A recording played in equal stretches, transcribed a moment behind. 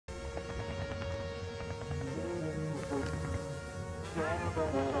Hey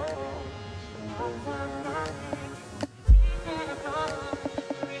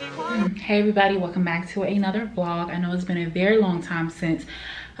everybody, welcome back to another vlog. I know it's been a very long time since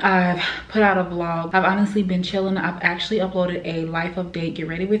I've put out a vlog. I've honestly been chilling. I've actually uploaded a life update, get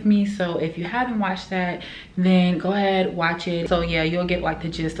ready with me. So if you haven't watched that, then go ahead, watch it. So yeah, you'll get like the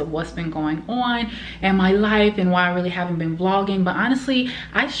gist of what's been going on in my life and why I really haven't been vlogging. But honestly,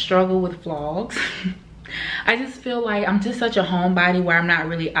 I struggle with vlogs. I just feel like I'm just such a homebody where I'm not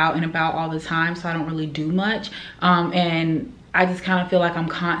really out and about all the time, so I don't really do much. And I just kind of feel like I'm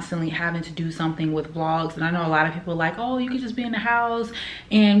constantly having to do something with vlogs. And I know a lot of people are like, oh, you could just be in the house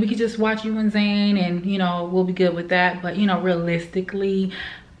and we could just watch you and Zane and, you know, we'll be good with that. But, you know, realistically,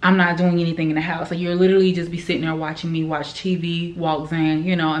 I'm not doing anything in the house. Like, you're literally just be sitting there watching me watch TV, walk Zane,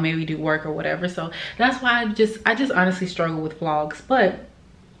 you know, and maybe do work or whatever. So that's why I just honestly struggle with vlogs. But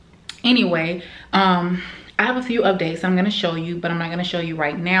anyway, I have a few updates I'm going to show you, but I'm not going to show you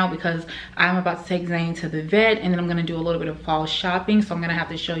right now because I'm about to take Zane to the vet, and then I'm going to do a little bit of fall shopping. So I'm going to have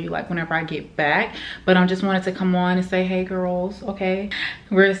to show you like whenever I get back. But I just wanted to come on and say, hey girls, okay,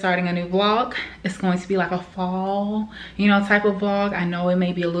 we're starting a new vlog. It's going to be like a fall, you know, type of vlog. I know it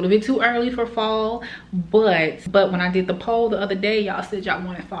may be a little bit too early for fall, but when I did the poll the other day, y'all said y'all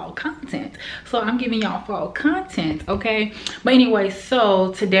wanted fall content. So I'm giving y'all fall content, okay? But anyway,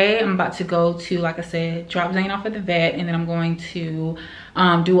 so today I'm about to go to, like I said, drop Zane off at the vet, and then I'm going to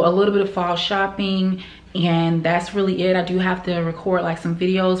do a little bit of fall shopping, and that's really it. I do have to record like some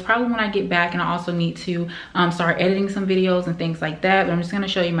videos probably when I get back, and I also need to start editing some videos and things like that. But I'm just going to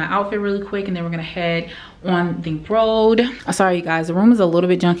show you my outfit really quick, and then we're going to head on the road. Sorry you guys, the room is a little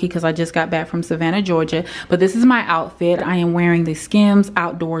bit junky because I just got back from Savannah, Georgia. But this is my outfit. I am wearing the Skims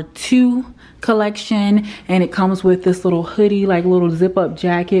Outdoor 2 collection, and it comes with this little hoodie, like little zip up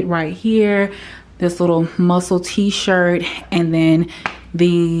jacket right here, this little muscle t-shirt, and then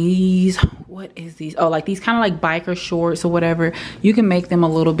these, what is these? Oh, like these kind of like biker shorts or whatever. You can make them a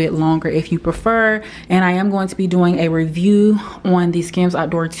little bit longer if you prefer. And I am going to be doing a review on the Skims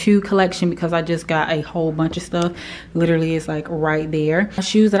Outdoor 2 collection because I just got a whole bunch of stuff. Literally, it's like right there.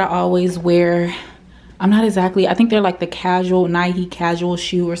 Shoes that I always wear, I'm not exactly, I think they're like the casual, Nike casual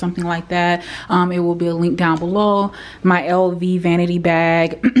shoe or something like that. It will be a link down below. My LV vanity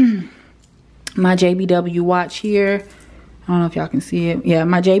bag. My JBW watch here. I don't know if y'all can see it. Yeah,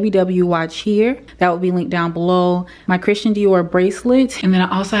 my JBW watch here. That will be linked down below. My Christian Dior bracelet. And then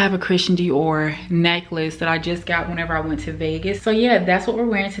I also have a Christian Dior necklace that I just got whenever I went to Vegas. So yeah, that's what we're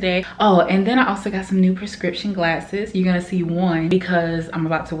wearing today. Oh, and then I also got some new prescription glasses. You're gonna see one because I'm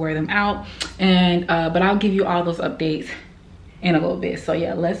about to wear them out. And but I'll give you all those updates in a little bit. So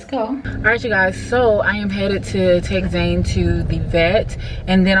yeah, let's go. All right you guys, so I am headed to take Zane to the vet,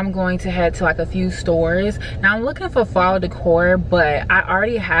 and then I'm going to head to like a few stores. Now I'm looking for fall decor, but I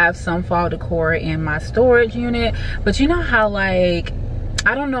already have some fall decor in my storage unit. But you know how like,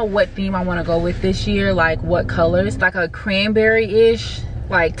 I don't know what theme I want to go with this year, like what colors, like a cranberry-ish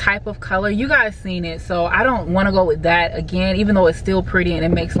like type of color. You guys seen it, so I don't want to go with that again, even though it's still pretty and it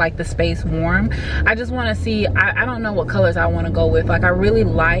makes like the space warm. I just want to see, I don't know what colors I want to go with. Like I really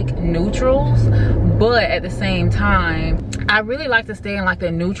like neutrals, but at the same time I really like to stay in like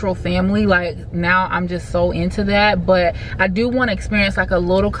the neutral family. Like now I'm just so into that, but I do want to experience like a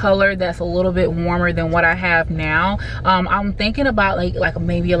little color that's a little bit warmer than what I have now. I'm thinking about like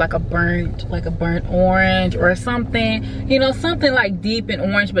maybe like a burnt orange or something, you know, something like deep in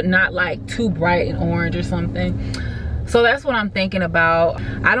orange but not like too bright in orange or something. So that's what I'm thinking about.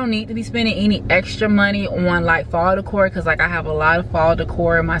 I don't need to be spending any extra money on like fall decor because like I have a lot of fall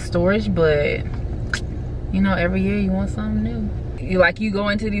decor in my storage, but you know, every year you want something new. You go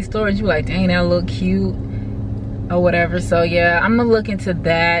into these stores, you like, dang, that look cute or whatever. So yeah, I'm gonna look into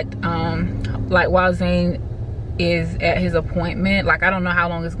that like while Zane is at his appointment. Like I don't know how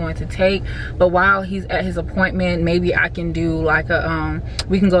long it's going to take, but while he's at his appointment, maybe I can do like a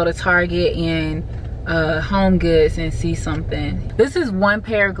we can go to Target and Home Goods and see something. This is one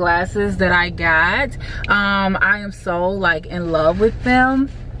pair of glasses that I got. I am so like in love with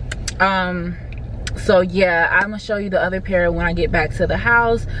them. So yeah, I'm gonna show you the other pair when I get back to the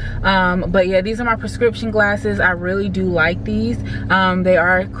house. But yeah, these are my prescription glasses. I really do like these. They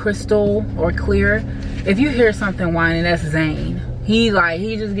are crystal or clear. If you hear something whining, that's Zane. He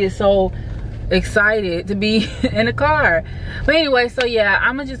just gets so excited to be in the car. But anyway, so yeah,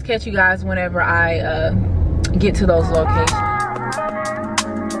 I'm gonna just catch you guys whenever I get to those locations.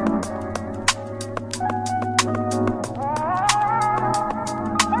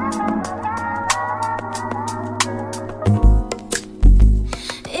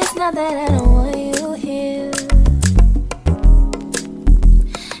 It's not that I don't want you here.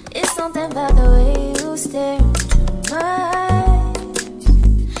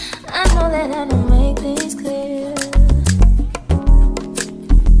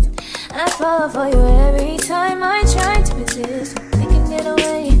 fall for you every time I try to resist. We can get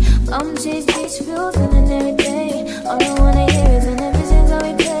away, come chase beach views and every day. All I wanna hear is an visions that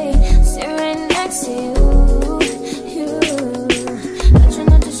we play. Sit right next to you. I try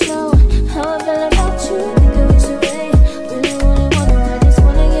not to show how I feel about you. Think I wish away. Really wanna, I just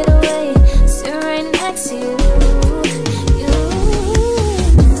wanna get away. Sit right next to you.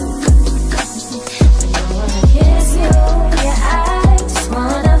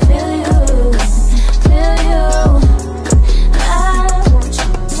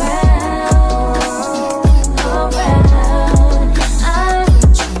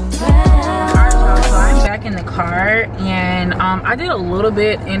 I did a little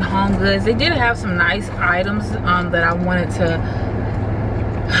bit in Home Goods. They did have some nice items that I wanted to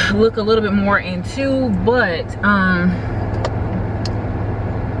look a little bit more into, but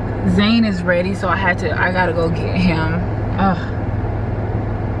Zane is ready, so I gotta go get him. Oh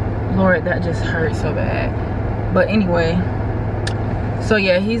Lord, that just hurt so bad. But anyway, so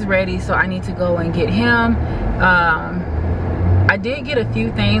yeah, he's ready, so I need to go and get him. I did get a few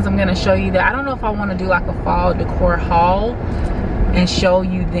things I'm gonna show you that I don't know if I want to do like a fall decor haul and show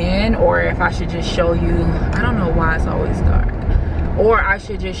you then, or if I should just show you. I don't know why it's always dark. Or I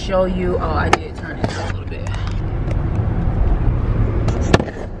should just show you. Oh, I did turn it down a little bit.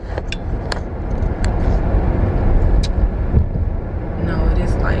 No, it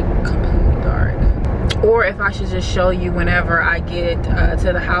is like completely dark. Or if I should just show you whenever I get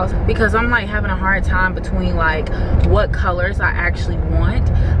to the house, because I'm like having a hard time between like what colors I actually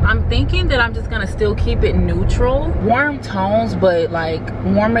want. I'm thinking that I'm just gonna still keep it neutral, warm tones, but like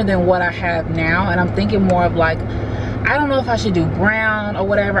warmer than what I have now. And I'm thinking more of like, I don't know if I should do brown or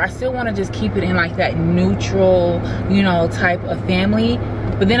whatever. I still want to just keep it in like that neutral, you know, type of family.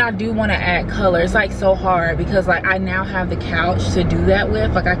 But then I do want to add color. It's like so hard because like I now have the couch to do that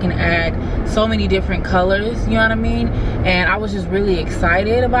with. Like I can add so many different colors, you know what I mean? And I was just really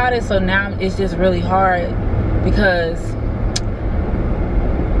excited about it. So now it's just really hard because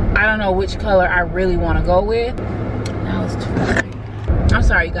I don't know which color I really want to go with. That was too bright. I'm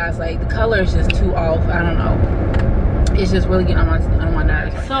sorry you guys, like the color is just too off. I don't know. It's just really getting on my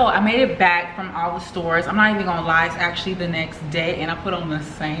nerves. So I made it back from all the stores. I'm not even gonna lie, it's actually the next day, and I put on the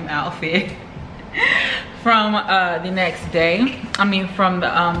same outfit from the next day. I mean from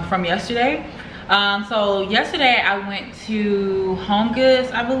yesterday. So yesterday I went to Home Goods,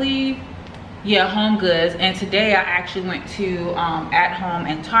 I believe. Yeah, Home Goods. And today I actually went to At Home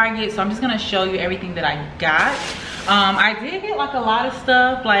and Target. So I'm just gonna show you everything that I got. I did get like a lot of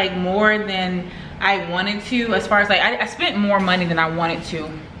stuff, like more than I wanted to, as far as like I spent more money than I wanted to,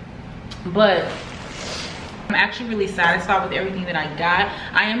 but I'm actually really satisfied with everything that I got.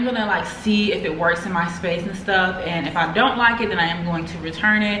 I am gonna like see if it works in my space and stuff, and if I don't like it, then I am going to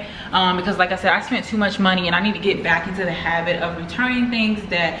return it, because like I said, I spent too much money and I need to get back into the habit of returning things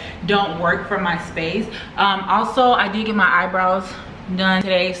that don't work for my space. Also, I did get my eyebrows done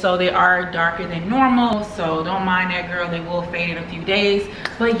today, so they are darker than normal, so don't mind that, girl. They will fade in a few days.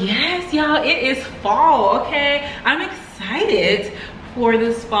 But yes, y'all, it is fall. Okay, I'm excited for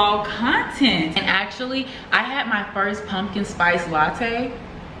this fall content. And actually I had my first pumpkin spice latte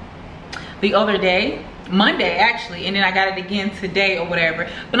the other day, Monday actually, and then I got it again today or whatever.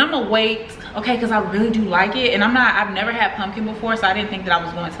 But I'm gonna wait, okay, because I really do like it, and I've never had pumpkin before, so I didn't think that I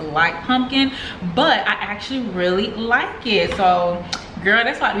was going to like pumpkin, but I actually really like it. So girl,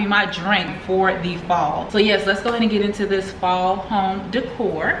 that's about to be my drink for the fall. So yes, let's go ahead and get into this fall home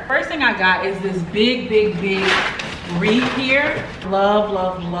decor. First thing I got is this big wreath here.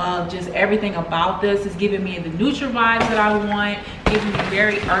 Love just everything about this. Is giving me the neutral vibes that I want, giving me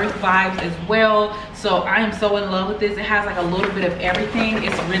very earth vibes as well. So I am so in love with this. It has like a little bit of everything.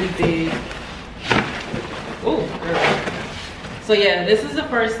 It's really big. Oh girl. So yeah, this is the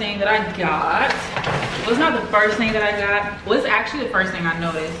first thing that I got. Well, it's not the first thing that I got. Well, it's actually the first thing I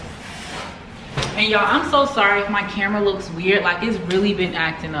noticed. And y'all, I'm so sorry if my camera looks weird. Like, it's really been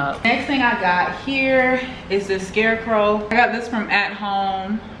acting up. Next thing I got here is this scarecrow. I got this from At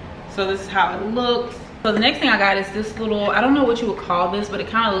Home. So this is how it looks. So the next thing I got is this little, I don't know what you would call this, but it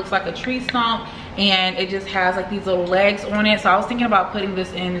kind of looks like a tree stump, and it just has like these little legs on it. So I was thinking about putting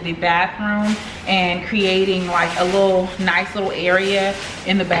this in the bathroom and creating like a little nice little area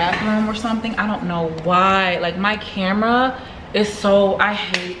in the bathroom or something. I don't know why, like my camera is so, I'm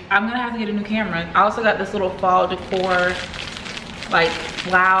gonna have to get a new camera. I also got this little fall decor like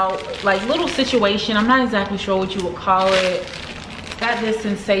flower, like little situation. I'm not exactly sure what you would call it. Got this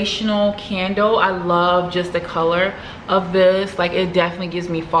sensational candle. I love just the color of this. Like, it definitely gives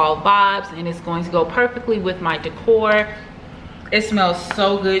me fall vibes, and it's going to go perfectly with my decor. It smells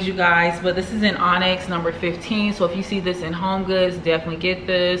so good, you guys. But this is in Onyx number 15. So if you see this in Home Goods, definitely get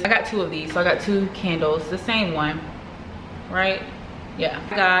this. I got 2 of these. So I got 2 candles, the same one, right? Yeah,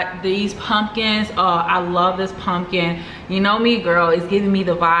 I got these pumpkins. Oh, I love this pumpkin. You know me, girl, it's giving me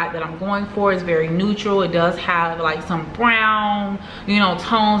the vibe that I'm going for. It's very neutral. It does have like some brown, you know,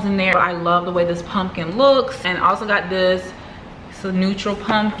 tones in there. I love the way this pumpkin looks. And also got this. It's a neutral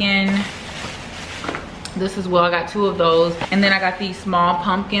pumpkin. This as well, I got 2 of those. And then I got these small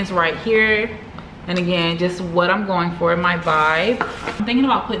pumpkins right here. And again, just what I'm going for, my vibe. I'm thinking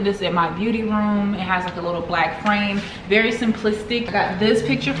about putting this in my beauty room. It has like a little black frame, very simplistic. I got this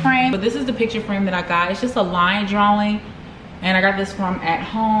picture frame, but this is the picture frame that I got. It's just a line drawing, and I got this from At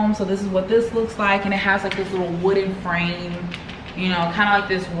Home. So this is what this looks like, and it has like this little wooden frame, you know, kind of like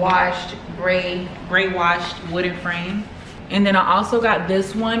this washed gray washed wooden frame. And then I also got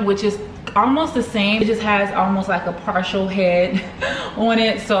this one, which is almost the same. It just has almost like a partial head on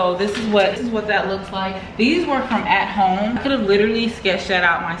it. So this is what that looks like. These were from At Home. I could have literally sketched that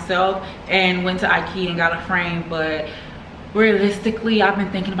out myself and went to IKEA and got a frame, but realistically I've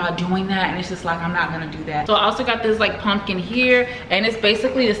been thinking about doing that, and it's just like I'm not gonna do that. So I also got this like pumpkin here, and it's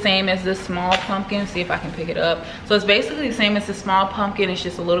basically the same as this small pumpkin. See if I can pick it up. So it's basically the same as the small pumpkin, it's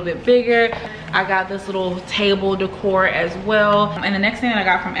just a little bit bigger. I got this little table decor as well. And the next thing that I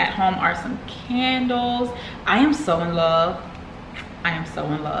got from At Home are some candles. I am so in love. I am so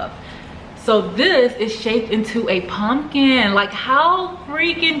in love. So this is shaped into a pumpkin. Like, how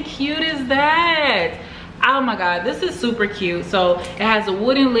freaking cute is that? Oh my god, this is super cute. So it has a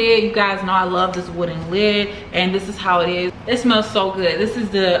wooden lid. You guys know I love this wooden lid, and this is how it is. It smells so good. This is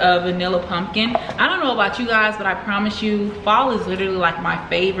the vanilla pumpkin. I don't know about you guys, but I promise you, fall is literally like my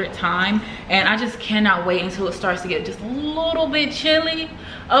favorite time, and I just cannot wait until it starts to get just a little bit chilly,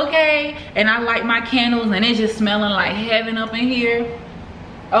 okay? And I light my candles, and it's just smelling like heaven up in here.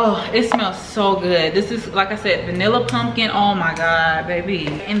 Oh, it smells so good. This is, like I said, vanilla pumpkin. Oh my god, baby.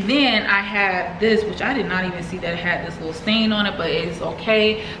 And then I have this, which I did not even see that it had this little stain on it, but it's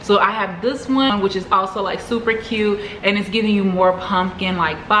okay. So I have this one, which is also like super cute, and it's giving you more pumpkin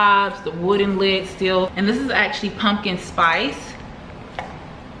like vibes. The wooden lid still, and this is actually pumpkin spice,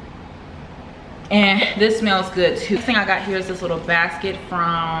 and this smells good too. Next thing I got here is this little basket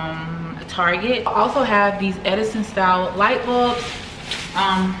from Target. I also have these Edison style light bulbs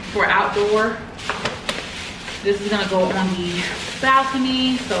for outdoor. This is gonna go on the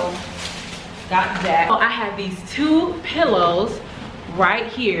balcony, so got that. I have these 2 pillows right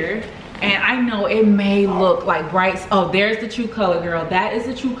here, and I know it may look like bright. Oh, there's the true color, girl. That is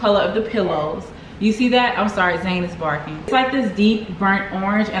the true color of the pillows. You see that? I'm sorry, Zane is barking. It's like this deep burnt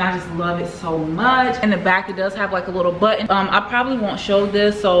orange, and I just love it so much. In the back, it does have like a little button. I probably won't show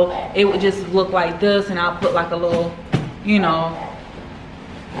this, so it would just look like this, and I'll put like a little, you know,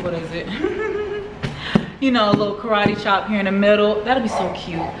 what is it? You know, a little karate chop here in the middle. That'll be so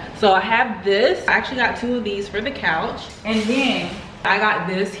cute. So I have this. I actually got 2 of these for the couch. And then I got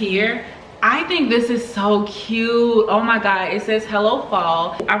this here. I think this is so cute. Oh my god, it says Hello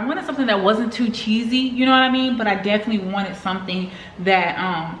Fall. I wanted something that wasn't too cheesy, you know what I mean? But I definitely wanted something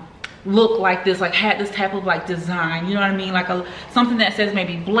that look like this, like had this type of like design, you know what I mean? Like something that says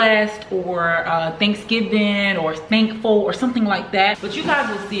maybe blessed or Thanksgiving or thankful or something like that. But you guys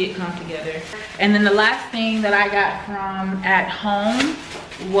will see it come together. And then the last thing that I got from At Home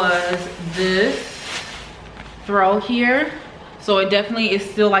was this throw here. So it definitely is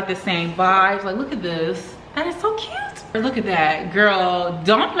still like the same vibes. Like, look at this. That is so cute. Look at that, girl.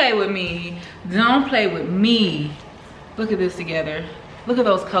 Don't play with me. Don't play with me. Look at this together. Look at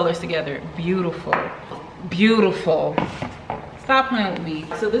those colors together. Beautiful. Beautiful. Stop playing with me.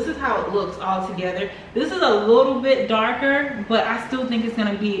 So this is how it looks all together. This is a little bit darker, but I still think it's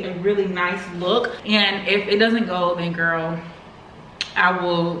gonna be a really nice look. And if it doesn't go, then girl, I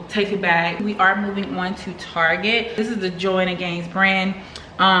will take it back. We are moving on to Target. This is the Joanna Gaines brand.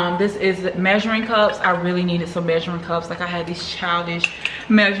 This is measuring cups. I really needed some measuring cups. Like, I had these childish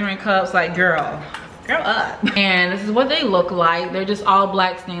measuring cups. Like, girl up. And this is what they look like. They're just all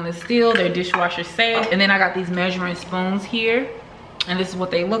black stainless steel. They're dishwasher safe. And then I got these measuring spoons here, and this is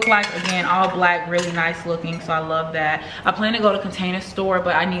what they look like. Again, all black, really nice looking, so I love that. I plan to go to Container Store,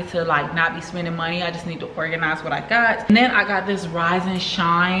 but I need to like not be spending money. I just need to organize what I got. And then I got this Rise and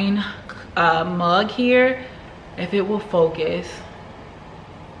Shine mug here, if it will focus.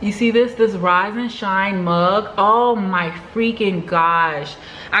 You see this Rise and Shine mug? Oh my freaking gosh.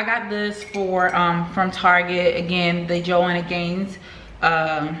 I got this for from Target. Again, the Joanna Gaines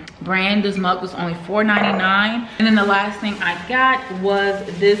brand. This mug was only $4.99. And then the last thing I got was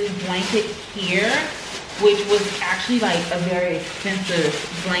this blanket here. which was actually like a very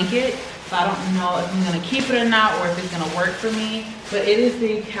expensive blanket. So I don't know if I'm gonna keep it or not, or if it's gonna work for me. But it is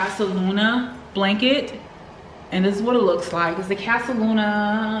the Casaluna blanket, and this is what it looks like. It's the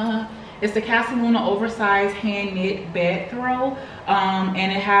Casaluna oversized hand knit bed throw.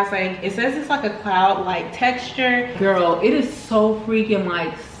 And it has like, it says it's like a cloud like texture. Girl, it is so freaking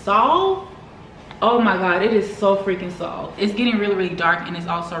like soft. Oh my god, it is so freaking soft. It's getting really dark, and it's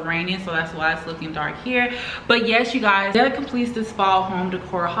also raining, so that's why it's looking dark here. But yes, you guys, that completes this fall home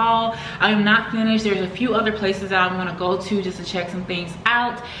decor haul. I am not finished. There's a few other places that I'm gonna go to just to check some things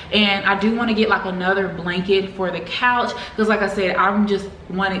out, and I do want to get like another blanket for the couch, because like I said, I'm just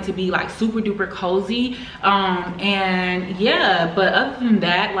want it to be like super duper cozy. And yeah, but other than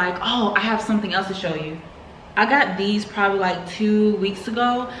that, like, oh, I have something else to show you. I got these probably like 2 weeks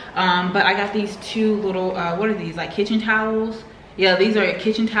ago, but I got these two little what are these, like kitchen towels? Yeah, these are a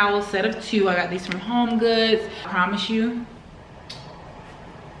kitchen towel set of 2. I got these from Home Goods. I promise you,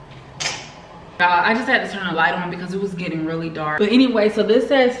 I just had to turn the light on because it was getting really dark. But anyway, so this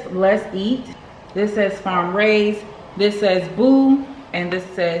says let's eat, this says farm raised, this says boo, and this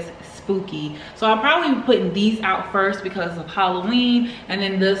says spooky. So I'll probably be putting these out first because of Halloween, and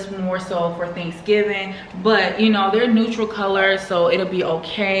then this more so for Thanksgiving. But you know, they're neutral colors, so it'll be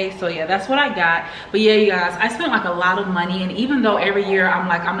okay. So yeah, that's what I got. But yeah, you guys, I spent like a lot of money, and even though every year I'm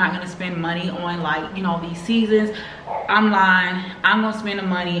like, I'm not gonna spend money on like, you know, these seasons, I'm lying. I'm gonna spend the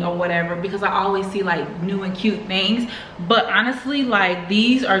money or whatever because I always see like new and cute things. But honestly, like,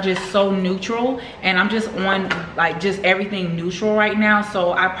 these are just so neutral, and I'm just on like just everything neutral right now.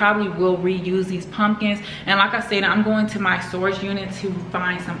 So I probably will reuse these pumpkins, and like I said, I'm going to my storage unit to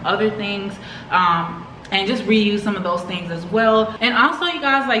find some other things and just reuse some of those things as well. And also, you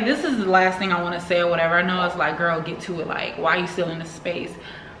guys, like, this is the last thing I want to say or whatever. I know it's like, girl, get to it, like, why are you still in this space?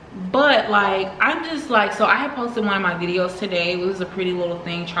 But like, I'm just like, so I had posted one of my videos today. It was a Pretty Little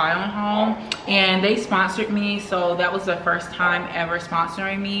Thing try on haul, and they sponsored me. So that was the first time ever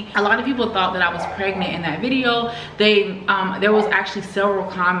sponsoring me. A lot of people thought that I was pregnant in that video. There was actually several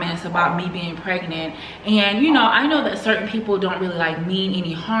comments about me being pregnant, and you know, I know that certain people don't really like mean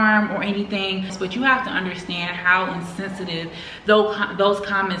any harm or anything, but you have to understand how insensitive those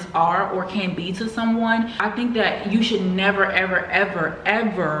comments are or can be to someone. I think that you should never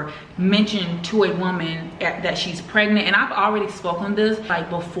ever mention to a woman that she's pregnant. And I've already spoken this like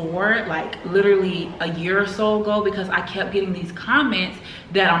before, like literally a year or so ago, because I kept getting these comments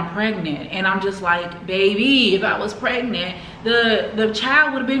that I'm pregnant, and I'm just like, baby, if I was pregnant, the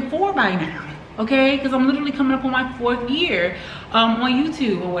child would have been 4 by now, okay? Because I'm literally coming up on my 4th year on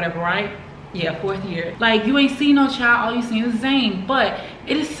YouTube or whatever, right? Yeah, 4th year. Like, you ain't seen no child, all you seen is Zane. But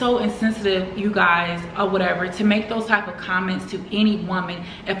it is so insensitive, you guys, or whatever, to make those type of comments to any woman.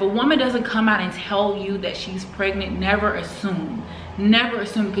 If a woman doesn't come out and tell you that she's pregnant, never assume. Never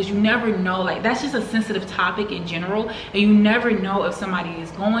assume, because you never know. Like, that's just a sensitive topic in general, and you never know if somebody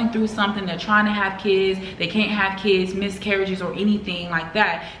is going through something, they're trying to have kids, they can't have kids, miscarriages or anything like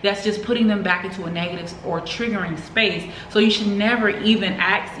that. That's just putting them back into a negative or triggering space. So you should never even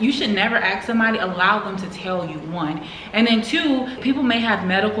ask, you should never ask somebody, allow them to tell you, 1. And then 2, people may have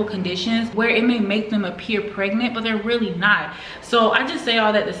medical conditions where it may make them appear pregnant, but they're really not. So I just say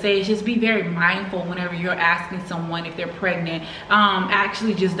all that to say is just be very mindful whenever you're asking someone if they're pregnant.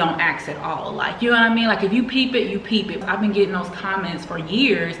 Actually just don't ask at all. Like, you know what I mean? Like, if you peep it, you peep it. I've been getting those comments for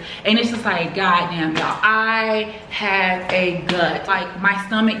years, and it's just like, goddamn, y'all, I have a gut. Like, my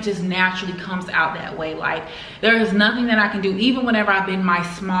stomach just naturally comes out that way. Like, there is nothing that I can do. Even whenever I've been my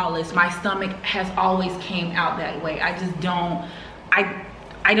smallest, my stomach has always came out that way. I just don't,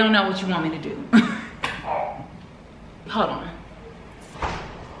 I don't know what you want me to do. Hold on.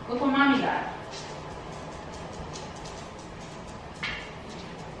 Look what mommy got.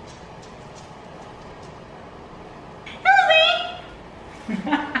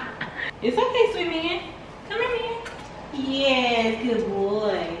 It's okay, sweet man. Come here, man. Yes, good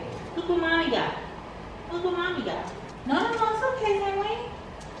boy. Look what mommy got. Look what mommy got. No, it's okay, Zane.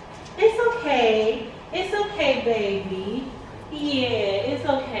 It's okay. It's okay, baby. Yeah, it's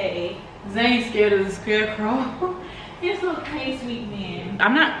okay. Zane's scared of the scarecrow. It's okay, sweet man.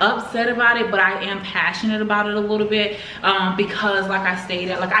 I'm not upset about it, but I am passionate about it a little bit, because like I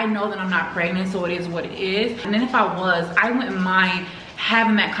stated, like, I know that I'm not pregnant, so it is what it is. And then if I was, I wouldn't mind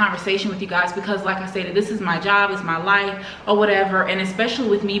having that conversation with you guys, because like I said, this is my job, it's my life or whatever. And especially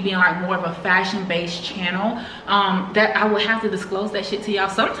with me being like more of a fashion based channel, that I will have to disclose that shit to y'all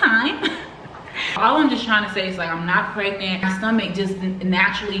sometime. All I'm just trying to say is like, I'm not pregnant. My stomach just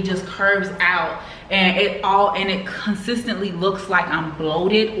naturally just curves out, and it consistently looks like I'm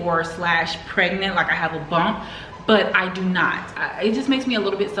bloated or slash pregnant, like I have a bump. But I do not. It just makes me a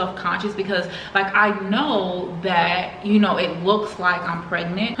little bit self-conscious because like I know that, you know, it looks like I'm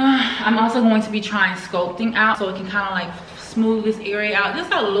pregnant. I'm also going to be trying sculpting out so it can kind of like smooth this area out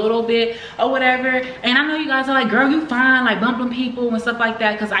just a little bit or whatever. And I know you guys are like, girl, you fine, like bumping people and stuff like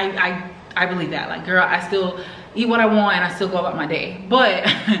that, because I believe that. Like, girl, I still eat what I want and I still go about my day.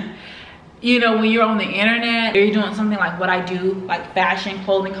 But you know, when you're on the internet, you're doing something like what I do, like fashion,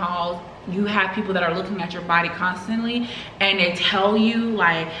 clothing hauls, you have people that are looking at your body constantly, and they tell you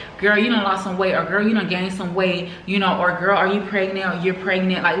like, girl, you done lost some weight, or girl, you done gained some weight, you know, or girl, are you pregnant, or you're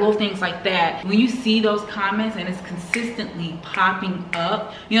pregnant, like little things like that. When you see those comments and it's consistently popping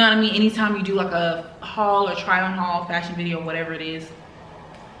up, you know what I mean, anytime you do like a haul or try on haul, fashion video, whatever it is,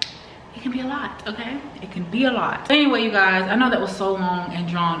 it can be a lot, okay? It can be a lot. Anyway, you guys, I know that was so long and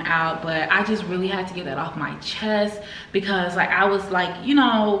drawn out, but I just really had to get that off my chest because like I was like, you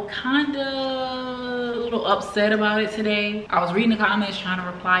know, kind of a little upset about it today. I was reading the comments, trying to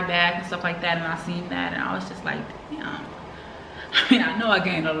reply back and stuff like that, and I seen that and I was just like, damn. I mean, I know I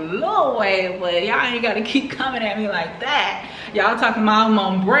gained a little weight, but y'all ain't gotta keep coming at me like that. Y'all talking about I'm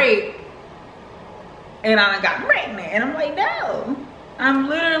on break and I done got pregnant, and I'm like, no. I'm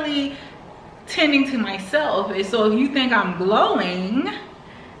literally tending to myself. And so if you think I'm glowing,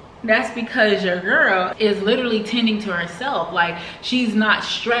 that's because your girl is literally tending to herself. Like, she's not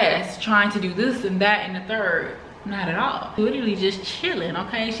stressed trying to do this and that and the third. Not at all. Literally just chilling,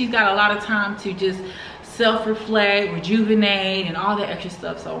 okay? She's got a lot of time to just self-reflect, rejuvenate, and all that extra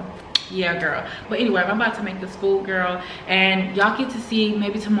stuff. So yeah, girl. But anyway, I'm about to make this food, girl, and y'all get to see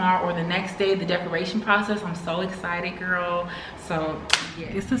maybe tomorrow or the next day the decoration process. I'm so excited, girl. So yeah,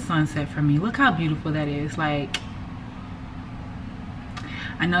 it's the sunset for me. Look how beautiful that is. Like,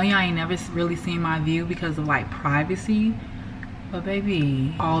 I know y'all ain't never really seen my view because of like privacy, but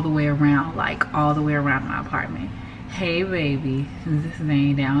baby, all the way around, like all the way around my apartment. Hey baby, this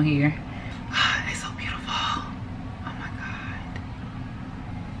thing down here. It's so beautiful. Oh my god.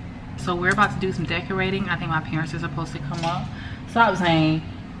 So we're about to do some decorating. I think my parents are supposed to come up. So I was saying,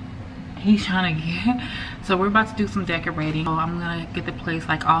 he's trying to get, so we're about to do some decorating. So I'm gonna get the place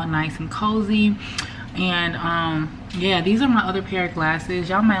like all nice and cozy. And yeah, these are my other pair of glasses.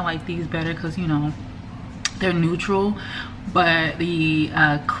 Y'all might like these better because, you know, they're neutral, but the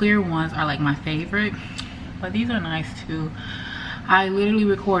clear ones are like my favorite. But these are nice too. I literally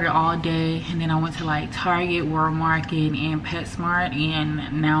recorded all day, and then I went to like Target, World Market, and PetSmart,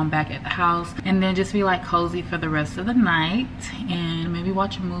 and now I'm back at the house. And then just be like cozy for the rest of the night, and maybe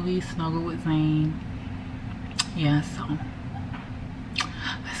watch a movie, snuggle with Zane. Yeah, so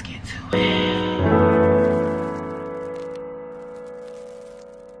let's get to it.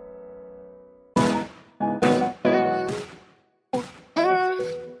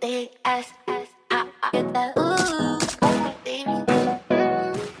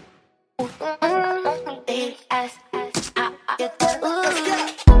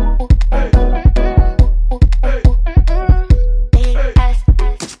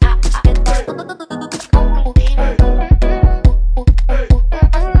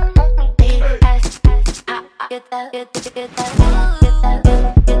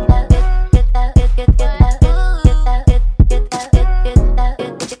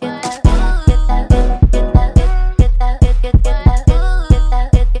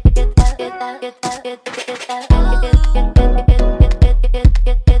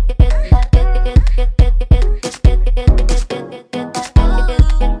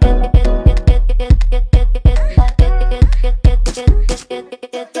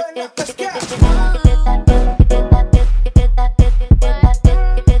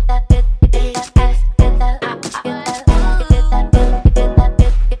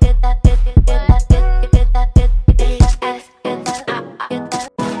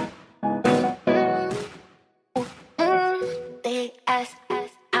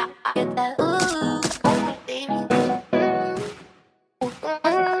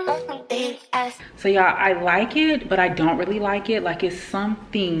 So y'all, I like it, but I don't really like it. Like, it's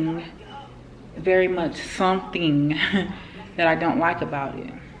something, very much something that I don't like about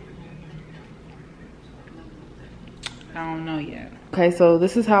it. I don't know yet. Okay, so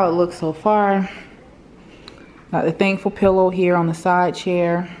this is how it looks so far. Got the thankful pillow here on the side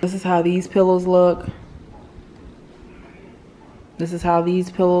chair. This is how these pillows look. This is how these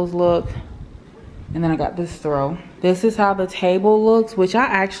pillows look. And then I got this throw. This is how the table looks, which I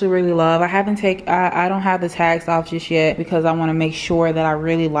actually really love. I don't have the tags off just yet because I want to make sure that I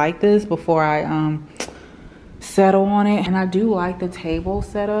really like this before I settle on it. And I do like the table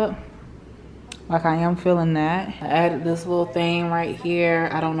setup. Like, I am feeling that. I added this little thing right here.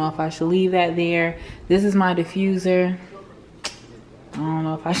 I don't know if I should leave that there. This is my diffuser. I don't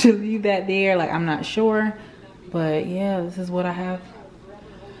know if I should leave that there. Like, I'm not sure. But yeah, this is what I have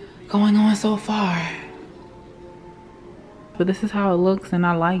going on so far. But this is how it looks, and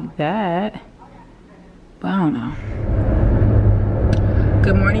I like that. But I don't know.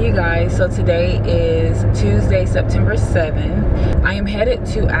 Good morning, you guys. So today is Tuesday, September 7th. I am headed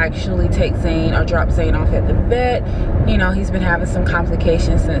to actually take Zane or drop Zane off at the vet. You know, he's been having some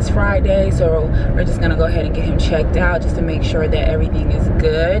complications since Friday, so we're just gonna go ahead and get him checked out just to make sure that everything is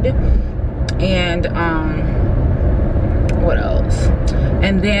good. And what else?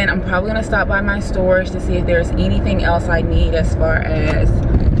 And then I'm probably gonna stop by my storage to see if there's anything else I need as far as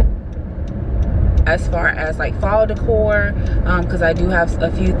like fall decor, because I do have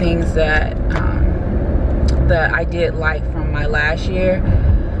a few things that that I did like from my last year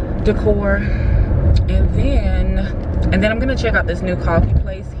decor. And then I'm gonna check out this new coffee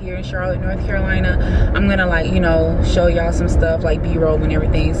place here in Charlotte, North Carolina. I'm gonna, like, you know, show y'all some stuff like B-roll and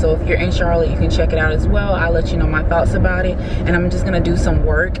everything. So if you're in Charlotte, you can check it out as well. I'll let you know my thoughts about it. And I'm just gonna do some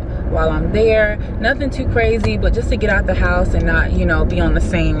work while I'm there. Nothing too crazy, but just to get out the house and not, you know, be on the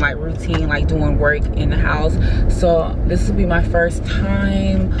same like routine, like doing work in the house. So this will be my first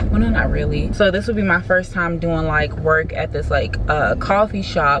time, well, no, not really. So this will be my first time doing like work at this like coffee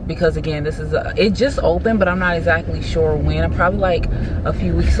shop, because again, this is it just opened, but I'm not exactly sure when. Probably like a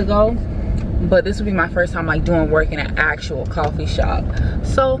few weeks ago. But this will be my first time like doing work in an actual coffee shop.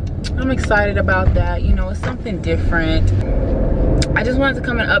 So I'm excited about that. You know, it's something different. I just wanted to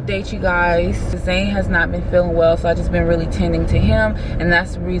come and update you guys. Zane has not been feeling well, so I've just been really tending to him, and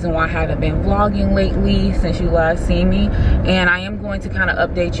that's the reason why I haven't been vlogging lately since you last seen me. And I am going to kind of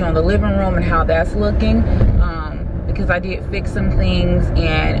update you on the living room and how that's looking, because I did fix some things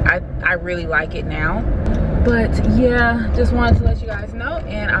and I really like it now. But yeah, just wanted to let you guys know,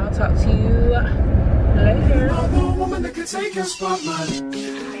 and I'll talk to you later.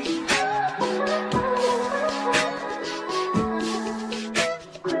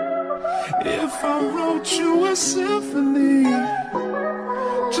 If I wrote you a symphony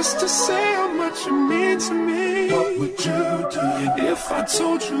just to say how much you mean to me, what would you do? If I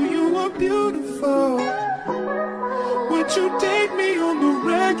told you you were beautiful, would you date me on the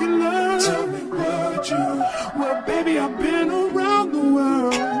regular? Tell me, would you? Well, baby, I've been around the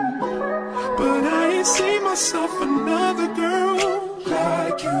world, but I ain't seen myself another girl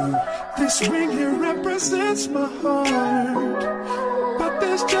like you. This ring here represents my heart, but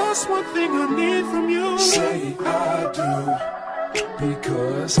there's just one thing I need from you. Say I do,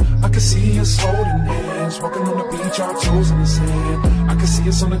 because I can see us holding hands, walking on the beach, our toes in the sand. I can see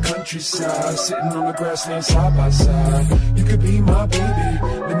us on the countryside, sitting on the grassland side by side. You could be my baby,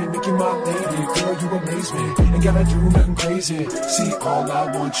 let me make you my lady. Girl, you amaze me, ain't gotta do nothing crazy. See, all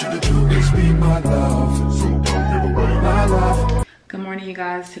I want you to do is be my love, so don't give away my love. Good morning, you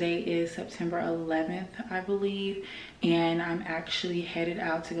guys. Today is September 11th, I believe, and I'm actually headed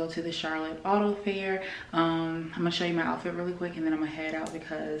out to go to the Charlotte Auto Fair. I'm gonna show you my outfit really quick, and then I'm gonna head out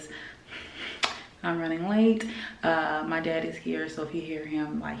because I'm running late. My dad is here, so if you hear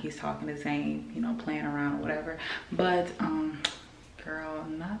him, like, he's talking to Zane, you know, playing around or whatever. But girl,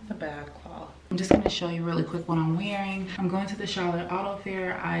 not the bad cloth. I'm just gonna show you really quick what I'm wearing. I'm going to the Charlotte Auto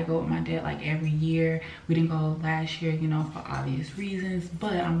Fair. I go with my dad like every year. We didn't go last year, you know, for obvious reasons,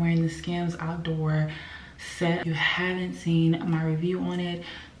 but I'm wearing the Skims outdoor set. If you haven't seen my review on it,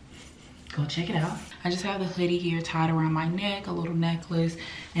 go check it out. I just have the hoodie here tied around my neck, a little necklace,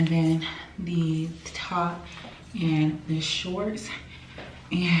 and then the top and the shorts.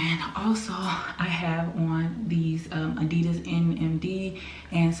 And also I have on these Adidas NMD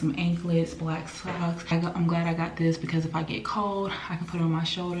and some anklets, black socks. I'm glad I got this because if I get cold, I can put it on my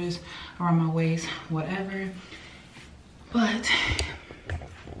shoulders, around my waist, whatever. But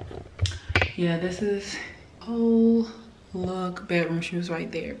yeah, this is whole look, bedroom shoes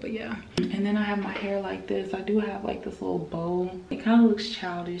right there. But yeah, and then I have my hair like this. I do have like this little bow. It kind of looks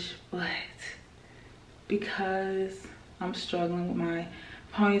childish, but because I'm struggling with my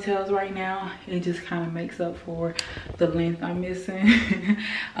ponytails right now, it just kind of makes up for the length I'm missing.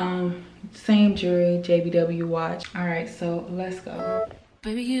 Same jewelry, JBW watch. All right, so let's go.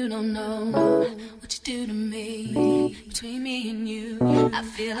 Baby, you don't know what you do to me. Between me and you, I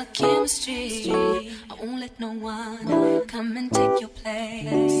feel a chemistry. I won't let no one come and take your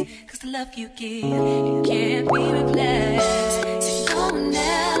place. Cause the love you give, it can't be replaced. There's no one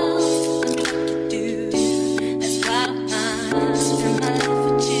else can do what you do. That's why I'm mine. Spend my life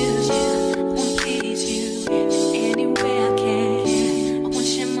with you. I wanna please you any way I can. I wanna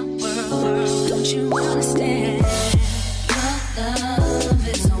share my world. Don't you understand? Your love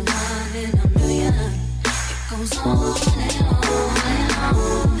is a one in a million. It goes on and on and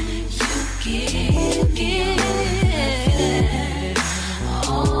on. You give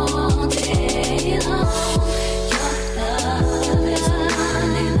all day long. Your love is a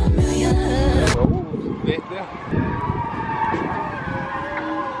one in a million. Oh, bit there.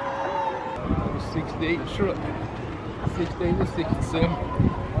 68 truck. 68 to 67.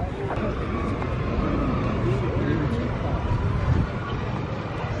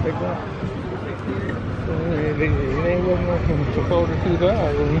 It ain't wasn't supposed to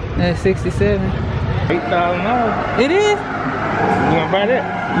 2,000. That's 67. $8,000. It is? You gonna buy that?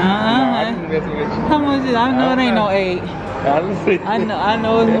 How much is it? I know it ain't no 8. I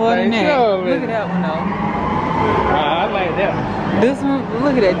know it's more than that. Look at that one though. I like that. This one,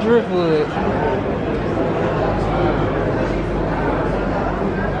 look at that driftwood.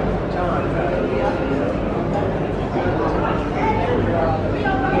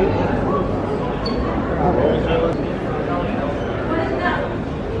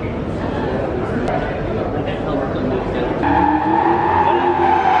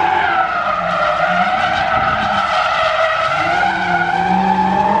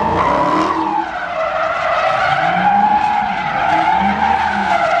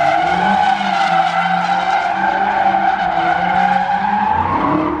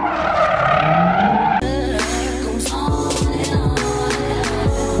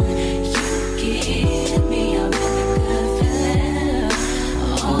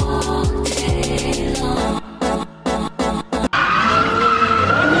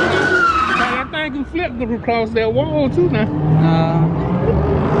 Across that wall too now.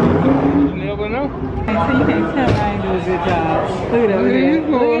 You never know. So you can't tell I ain't do a good job. Look at that.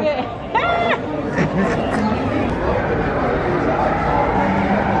 Look at that.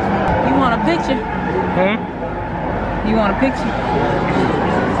 You want a picture? Huh? You want a picture?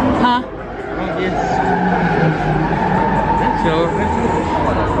 Huh? Yes. That's yours.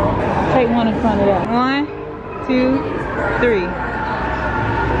 Take one in front of that. 1, 2, 3.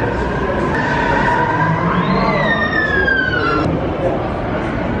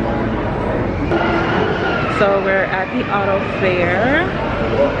 So we're at the auto fair.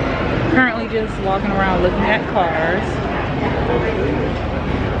 Currently just walking around looking at cars.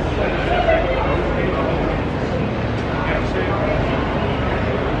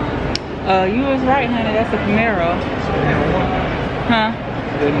 You was right, honey. That's a Camaro. Huh?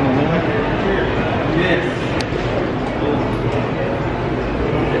 Yes.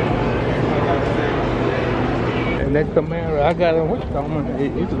 And that Camaro I got in Wichita,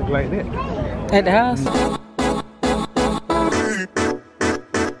 it look like that. At the house?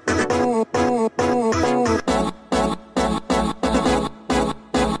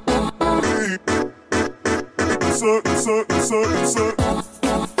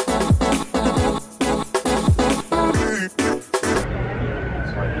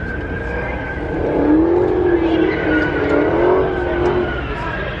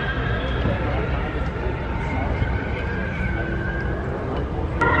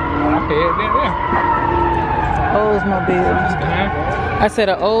 Oldsmobile. I said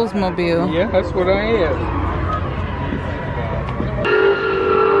an Oldsmobile. Yeah, that's what I had.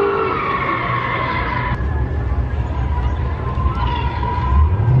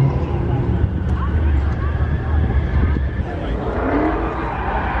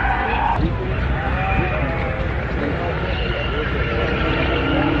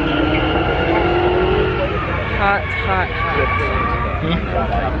 Hot, hot, hot.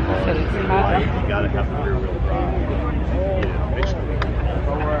 So it's hot.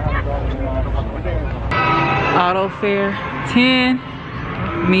 Auto fair 10,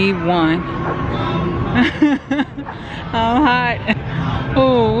 me 1. I'm hot.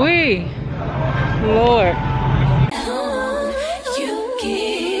 Oh wee, Lord. You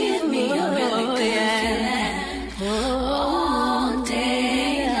give me a really good all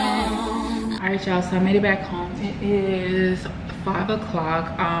day long. Alright y'all, so I made it back home. It is 5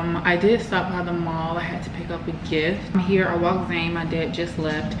 o'clock. I did stop by the mall. I had to pick up a gift. I'm here at Xoxo. My dad just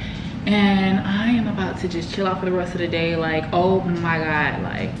left. and I am about to just chill out for the rest of the day. Like, oh my God,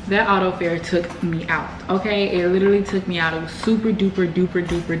 like that auto fair took me out, okay? It literally took me out. It was super duper duper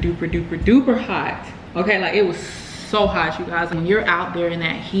duper duper duper duper hot, okay? Like it was so hot, you guys. When you're out there in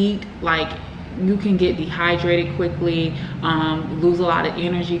that heat, like you can get dehydrated quickly, lose a lot of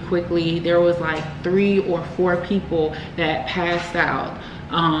energy quickly. There was like 3 or 4 people that passed out,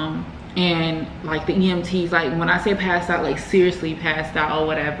 and like the EMTs, like when I say passed out, like seriously passed out or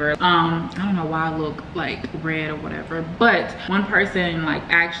whatever. I don't know why I look like red or whatever, but one person like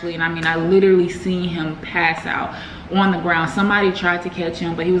actually, and I mean I literally seen him pass out on the ground. Somebody tried to catch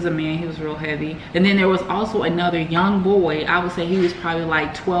him, but he was a man, he was real heavy. And then there was also another young boy, I would say he was probably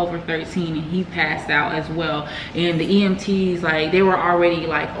like 12 or 13, and he passed out as well. And the EMTs, like they were already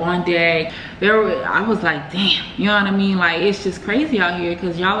like on deck. I was like, damn, you know what I mean? Like it's just crazy out here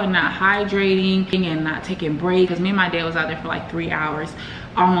because y'all are not hydrating and not taking breaks. Because me and my dad was out there for like 3 hours,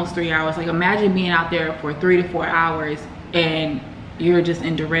 almost 3 hours. Like imagine being out there for 3 to 4 hours and you're just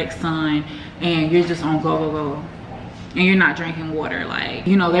in direct sun and you're just on go go go, and you're not drinking water. Like,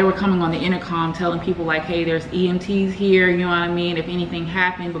 you know, they were coming on the intercom telling people like, hey, there's EMTs here, you know what I mean, if anything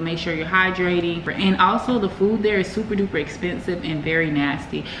happened, but make sure you're hydrating. And also the food there is super duper expensive and very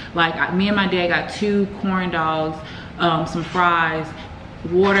nasty. Like me and my dad got 2 corn dogs, some fries,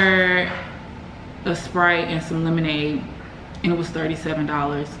 water, a Sprite, and some lemonade, and it was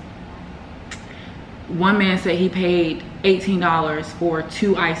 $37. One man said he paid $18 for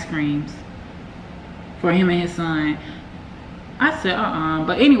 2 ice creams for him and his son. I said,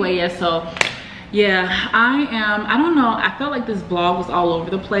 but anyway, yeah, so yeah, I don't know, I felt like this vlog was all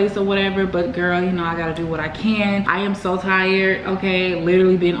over the place or whatever, but girl, you know, I gotta do what I can. I am so tired, okay?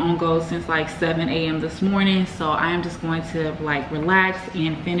 Literally been on go since like 7 a.m. this morning, so I am just going to like relax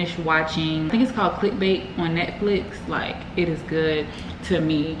and finish watching, I think it's called Clickbait on Netflix. Like it is good to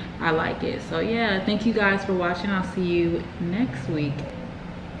me, I like it. So yeah, thank you guys for watching. I'll see you next week.